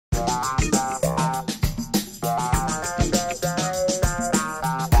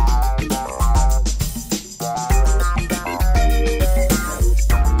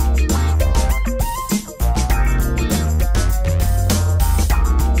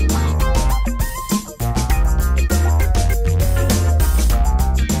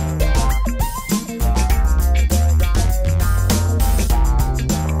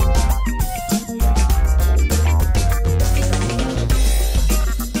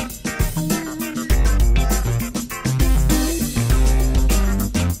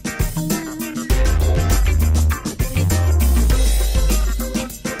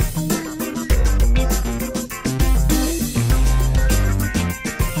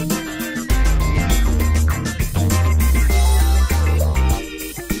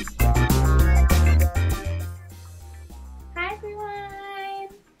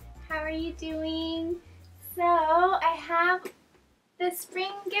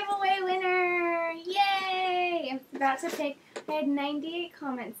giveaway winner! Yay! I'm about to pick. I had 98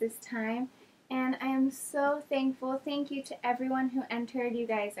 comments this time, and I am so thankful. Thank you to everyone who entered. You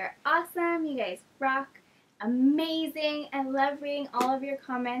guys are awesome. You guys rock. Amazing. I love reading all of your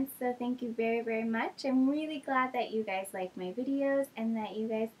comments, so thank you very, very much. I'm really glad that you guys like my videos and that you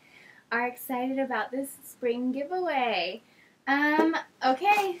guys are excited about this spring giveaway.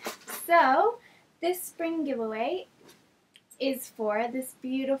 Okay, so this spring giveaway is for this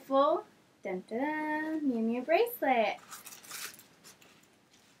beautiful dun, dun, dun, Miu Miu bracelet.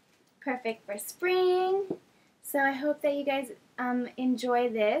 Perfect for spring. So I hope that you guys enjoy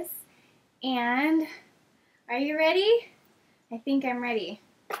this. And are you ready? I think I'm ready.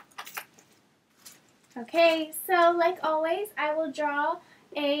 Okay, so like always, I will draw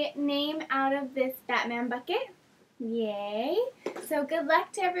a name out of this Batman bucket. Yay! So good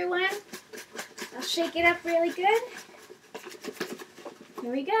luck to everyone. I'll shake it up really good.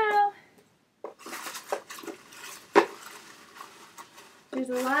 Here we go. There's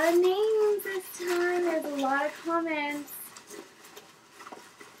a lot of names this time. There's a lot of comments.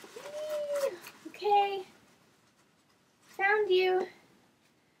 Okay. Found you.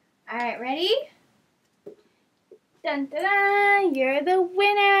 Alright, ready? Dun dun dun! You're the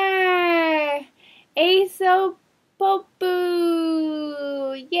winner! Aso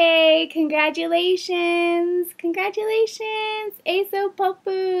Popu! Yay! Congratulations! Congratulations! Aso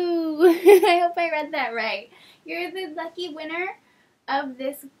Popu! I hope I read that right. You're the lucky winner of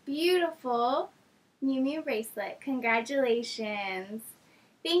this beautiful Miu Miu bracelet. Congratulations!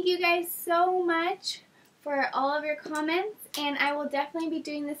 Thank you guys so much for all of your comments, and I will definitely be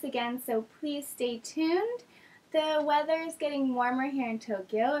doing this again, so please stay tuned. The weather is getting warmer here in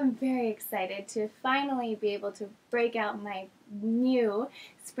Tokyo. I'm very excited to finally be able to break out my new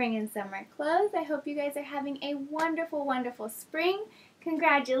spring and summer clothes. I hope you guys are having a wonderful, wonderful spring.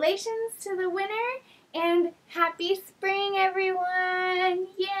 Congratulations to the winner, and happy spring, everyone!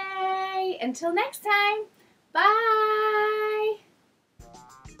 Yay! Until next time, bye!